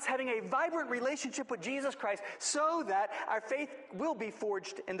key to us having a vibrant relationship with Jesus Christ, so that our faith will be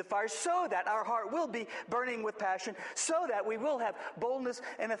forged in the fire, so that our heart will be burning with passion, so that we will have boldness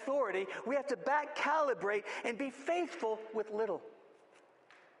and authority. We have to back calibrate and be faithful with little.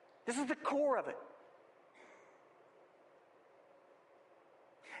 This is the core of it.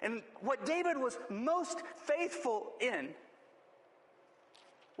 And what David was most faithful in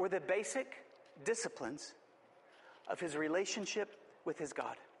were the basic disciplines of his relationship with his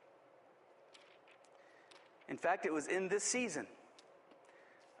God. In fact, it was in this season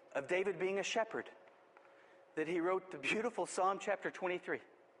of David being a shepherd that he wrote the beautiful Psalm chapter 23.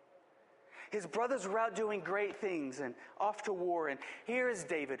 His brothers were out doing great things and off to war, and here is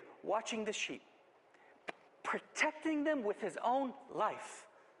David watching the sheep, protecting them with his own life.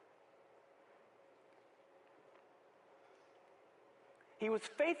 He was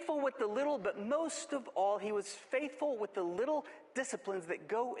faithful with the little, but most of all, he was faithful with the little disciplines that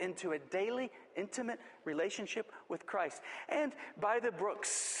go into a daily, intimate relationship with Christ. And by the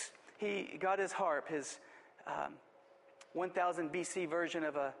brooks, he got his harp, his 1000 BC version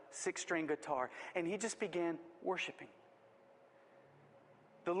of a 6-string guitar, and he just began worshiping.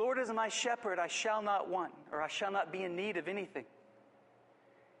 The Lord is my shepherd, I shall not want, or I shall not be in need of anything.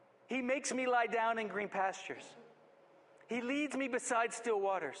 He makes me lie down in green pastures. He leads me beside still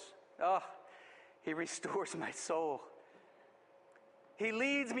waters. Oh, he restores my soul. He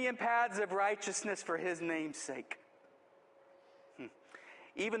leads me in paths of righteousness for his name's sake.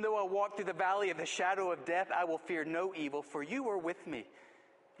 Even though I walk through the valley of the shadow of death, I will fear no evil, for you are with me.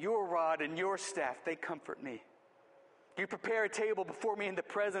 Your rod and your staff, they comfort me. You prepare a table before me in the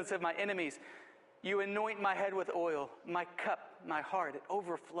presence of my enemies. You anoint my head with oil. My cup, my heart, it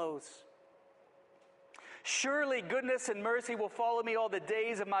overflows. Surely goodness and mercy will follow me all the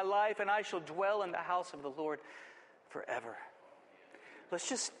days of my life, and I shall dwell in the house of the Lord forever. Let's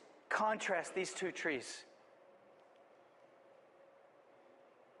just contrast these two trees.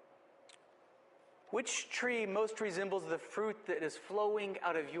 Which tree most resembles the fruit that is flowing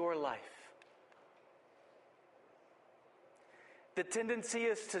out of your life? The tendency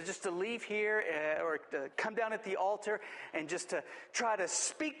is to leave here or to come down at the altar and just to try to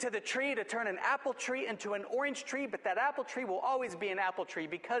speak to the tree to turn an apple tree into an orange tree, but that apple tree will always be an apple tree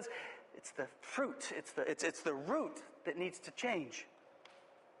because it's the fruit, it's the root that needs to change.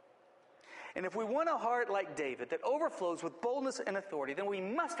 And if we want a heart like David that overflows with boldness and authority, then we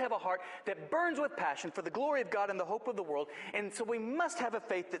must have a heart that burns with passion for the glory of God and the hope of the world. And so we must have a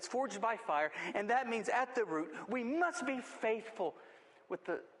faith that's forged by fire, and that means at the root, we must be faithful with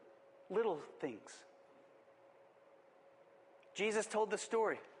the little things. Jesus told the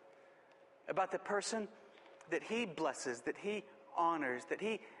story about the person that he blesses, that he honors, that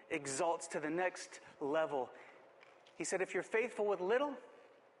he exalts to the next level. He said, if you're faithful with little,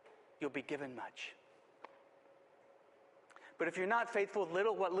 you'll be given much. But if you're not faithful with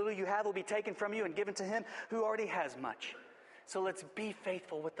little, what little you have will be taken from you and given to him who already has much. So let's be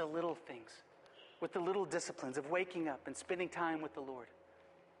faithful with the little things, with the little disciplines of waking up and spending time with the Lord.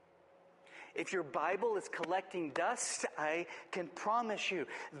 If your Bible is collecting dust, I can promise you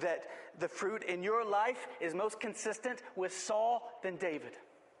that the fruit in your life is most consistent with Saul than David.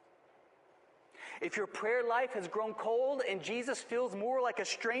 If your prayer life has grown cold and Jesus feels more like a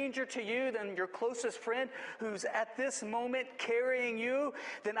stranger to you than your closest friend who's at this moment carrying you,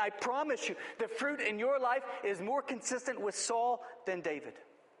 then I promise you the fruit in your life is more consistent with Saul than David.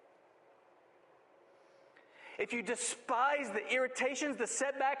 If you despise the irritations, the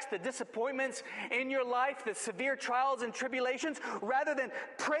setbacks, the disappointments in your life, the severe trials and tribulations, rather than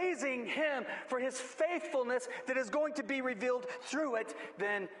praising him for his faithfulness that is going to be revealed through it,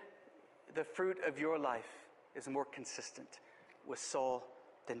 then the fruit of your life is more consistent with Saul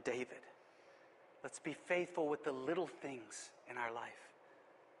than David. Let's be faithful with the little things in our life.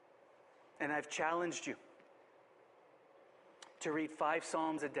 And I've challenged you to read 5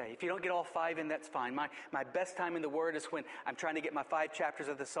 Psalms a day. If you don't get all 5 in, that's fine. My best time in the Word is when I'm trying to get my 5 chapters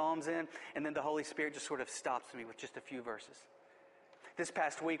of the Psalms in, and then the Holy Spirit just sort of stops me with just a few verses. This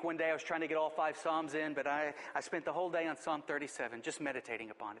past week, one day I was trying to get all 5 Psalms in, but I spent the whole day on Psalm 37, just meditating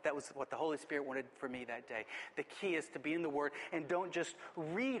upon it. That was what the Holy Spirit wanted for me that day. The key is to be in the Word and don't just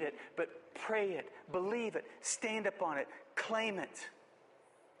read it, but pray it, believe it, stand upon it, claim it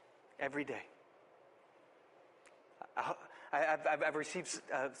every day. I've received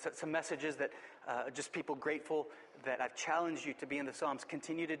some messages that just people grateful that I've challenged you to be in the Psalms.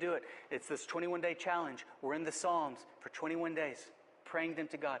 Continue to do it. It's this 21-day challenge. We're in the Psalms for 21 days, praying them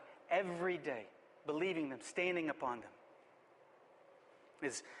to God every day, believing them, standing upon them.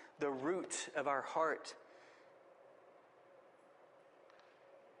 Is the root of our heart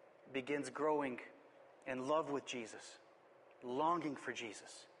begins growing in love with Jesus, longing for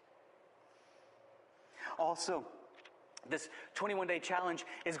Jesus. Also, this 21-day challenge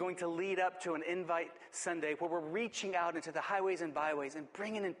is going to lead up to an Invite Sunday where we're reaching out into the highways and byways and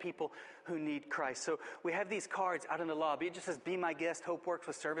bringing in people who need Christ. So we have these cards out in the lobby. It just says, "Be my guest, Hope Works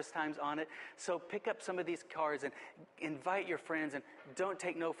with service times" on it. So pick up some of these cards and invite your friends and don't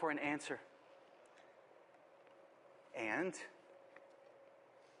take no for an answer. And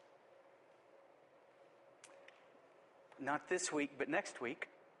not this week, but next week,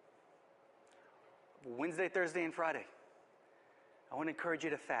 Wednesday, Thursday, and Friday, I want to encourage you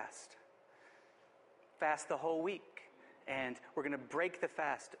to fast. Fast the whole week. And we're going to break the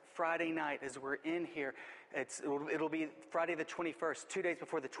fast Friday night as we're in here. It'll be Friday the 21st, 2 days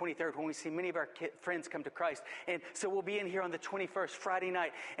before the 23rd, when we see many of our friends come to Christ. And so we'll be in here on the 21st, Friday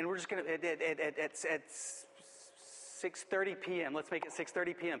night. And we're just going to, at 6:30 p.m., let's make it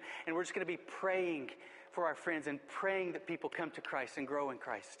 6:30 p.m. And we're just going to be praying for our friends and praying that people come to Christ and grow in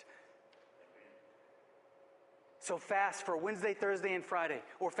Christ. So fast for Wednesday, Thursday, and Friday.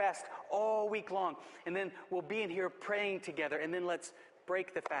 Or fast all week long. And then we'll be in here praying together. And then let's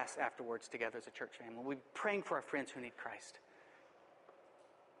break the fast afterwards together as a church family. We'll be praying for our friends who need Christ.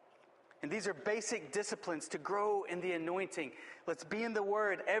 And these are basic disciplines to grow in the anointing. Let's be in the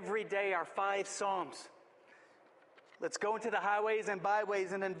Word every day, our 5 Psalms. Let's go into the highways and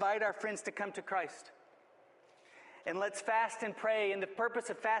byways and invite our friends to come to Christ. And let's fast and pray. And the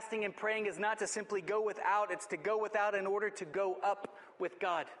purpose of fasting and praying is not to simply go without. It's to go without in order to go up with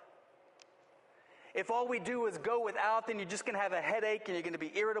God. If all we do is go without, then you're just going to have a headache and you're going to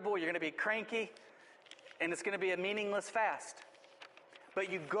be irritable, you're going to be cranky, and it's going to be a meaningless fast.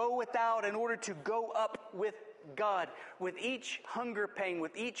 But you go without in order to go up with God, with each hunger pain,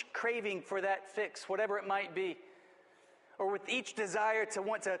 with each craving for that fix, whatever it might be. Or with each desire to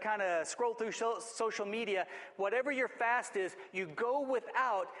want to kind of scroll through social media, whatever your fast is, you go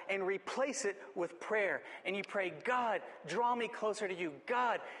without and replace it with prayer. And you pray, "God, draw me closer to you.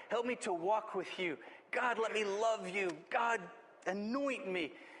 God, help me to walk with you. God, let me love you. God, anoint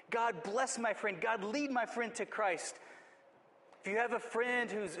me. God, bless my friend. God, lead my friend to Christ." If you have a friend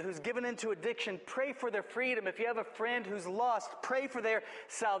who's given into addiction, pray for their freedom. If you have a friend who's lost, pray for their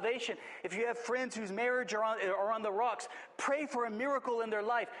salvation. If you have friends whose marriage are on the rocks, pray for a miracle in their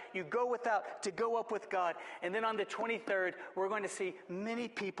life. You go without to go up with God. And then on the 23rd, we're going to see many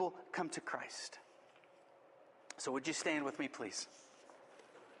people come to Christ. So would you stand with me, please?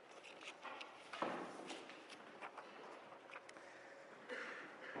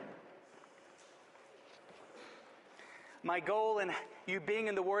 My goal in you being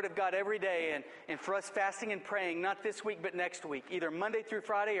in the Word of God every day and for us fasting and praying, not this week but next week, either Monday through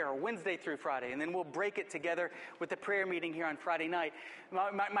Friday or Wednesday through Friday, and then we'll break it together with the prayer meeting here on Friday night.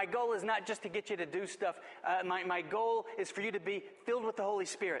 My goal is not just to get you to do stuff. My goal is for you to be filled with the Holy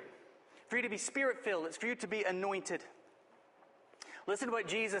Spirit, for you to be Spirit-filled. It's for you to be anointed. Listen to what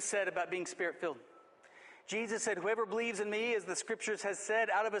Jesus said about being Spirit-filled. Jesus said, "Whoever believes in me, as the Scriptures has said,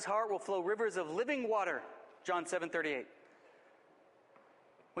 out of his heart will flow rivers of living water." John 7:38.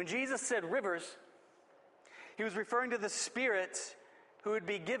 When Jesus said rivers, he was referring to the Spirit who would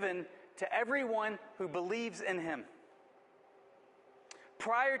be given to everyone who believes in him.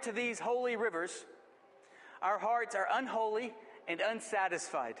 Prior to these holy rivers, our hearts are unholy and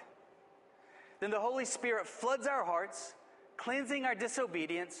unsatisfied. Then the Holy Spirit floods our hearts, cleansing our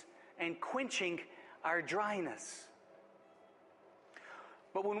disobedience and quenching our dryness.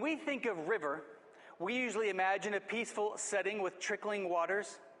 But when we think of river, we usually imagine a peaceful setting with trickling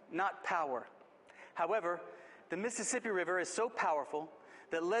waters, not power. However, the Mississippi River is so powerful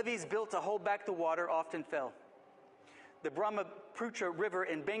that levees built to hold back the water often fell. The Brahmaputra River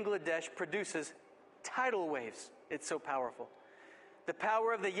in Bangladesh produces tidal waves. It's so powerful. The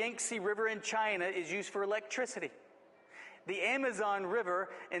power of the Yangtze River in China is used for electricity. The Amazon River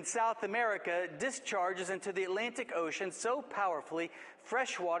in South America discharges into the Atlantic Ocean so powerfully,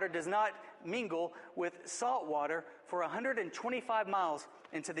 fresh water does not mingle with salt water for 125 miles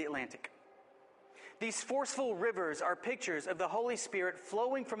into the Atlantic. These forceful rivers are pictures of the Holy Spirit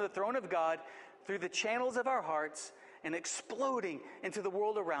flowing from the throne of God through the channels of our hearts and exploding into the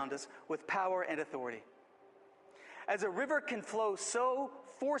world around us with power and authority. As a river can flow so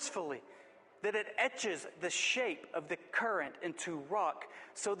forcefully that it etches the shape of the current into rock,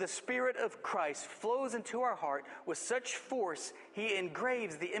 so the Spirit of Christ flows into our heart with such force, He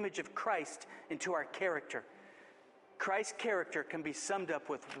engraves the image of Christ into our character. Christ's character can be summed up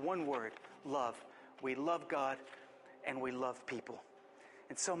with one word: love. We love God and we love people.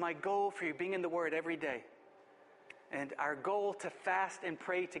 And so my goal for you being in the Word every day, and our goal to fast and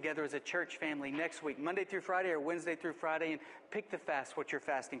pray together as a church family next week, Monday through Friday or Wednesday through Friday, and pick the fast, what you're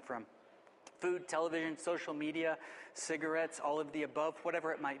fasting from. Food, television, social media, cigarettes, all of the above,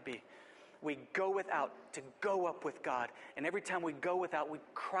 whatever it might be. We go without to go up with God. And every time we go without, we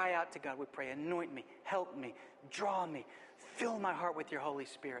cry out to God. We pray, anoint me, help me, draw me, fill my heart with your Holy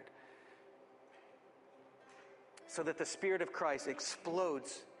Spirit. So that the Spirit of Christ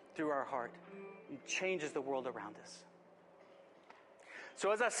explodes through our heart and changes the world around us.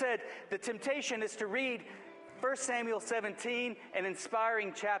 So as I said, the temptation is to read 1 Samuel 17, an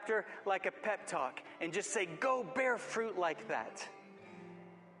inspiring chapter, like a pep talk, and just say, go bear fruit like that.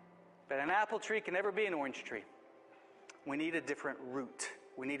 But an apple tree can never be an orange tree. We need a different root.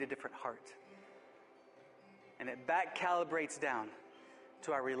 We need a different heart. And it back calibrates down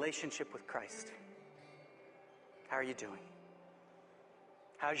to our relationship with Christ. How are you doing?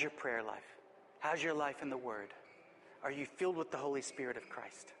 How's your prayer life? How's your life in the Word? Are you filled with the Holy Spirit of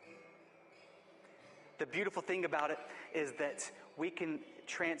Christ? The beautiful thing about it is that we can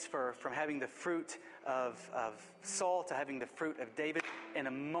transfer from having the fruit of Saul to having the fruit of David in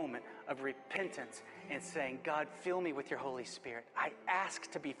a moment of repentance and saying, God, fill me with your Holy Spirit. I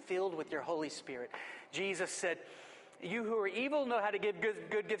ask to be filled with your Holy Spirit. Jesus said, you who are evil know how to give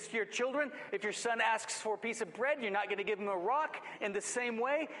good gifts to your children. If your son asks for a piece of bread, you're not going to give him a rock. In the same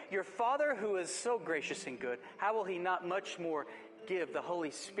way, your Father, who is so gracious and good, how will he not much more give the Holy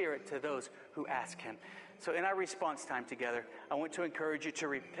Spirit to those who ask him? So in our response time together, I want to encourage you to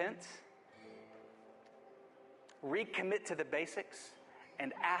repent, recommit to the basics,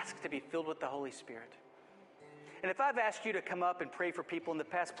 and ask to be filled with the Holy Spirit. And if I've asked you to come up and pray for people in the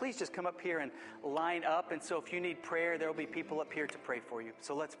past, please just come up here and line up. And so if you need prayer, there will be people up here to pray for you.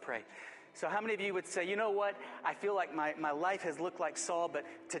 So let's pray. So how many of you would say, you know what? I feel like my life has looked like Saul, but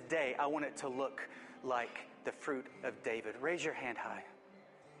today I want it to look like the fruit of David. Raise your hand high.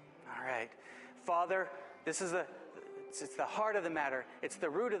 All right. Father, this is it's the heart of the matter. It's the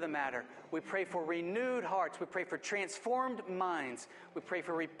root of the matter. We pray for renewed hearts. We pray for transformed minds. We pray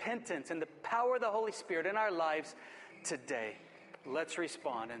for repentance and the power of the Holy Spirit in our lives today. Let's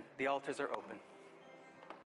respond, and the altars are open.